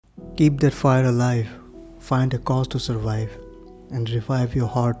Keep that fire alive, find a cause to survive, and revive your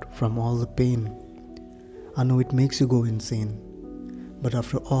heart from all the pain. I know it makes you go insane, but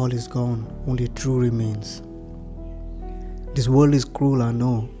after all is gone, only true remains. This world is cruel, I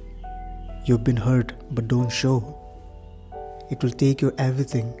know. You've been hurt, but don't show. It will take your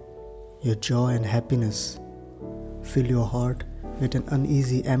everything, your joy and happiness. Fill your heart with an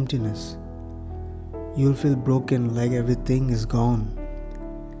uneasy emptiness. You'll feel broken like everything is gone.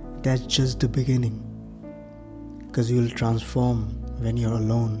 That's just the beginning, 'cause you'll transform when you're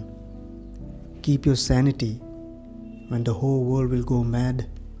alone. Keep your sanity when the whole world will go mad.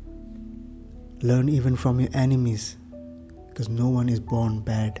 Learn even from your enemies, 'cause no one is born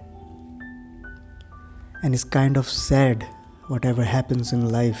bad. And it's kind of sad whatever happens in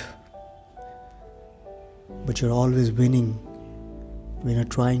life, but you're always winning when you're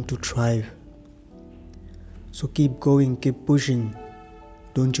trying to thrive. So keep going, keep pushing.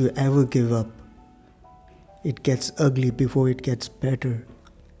 Don't you ever give up. It gets ugly before it gets better.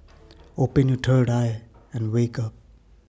 Open your third eye and wake up.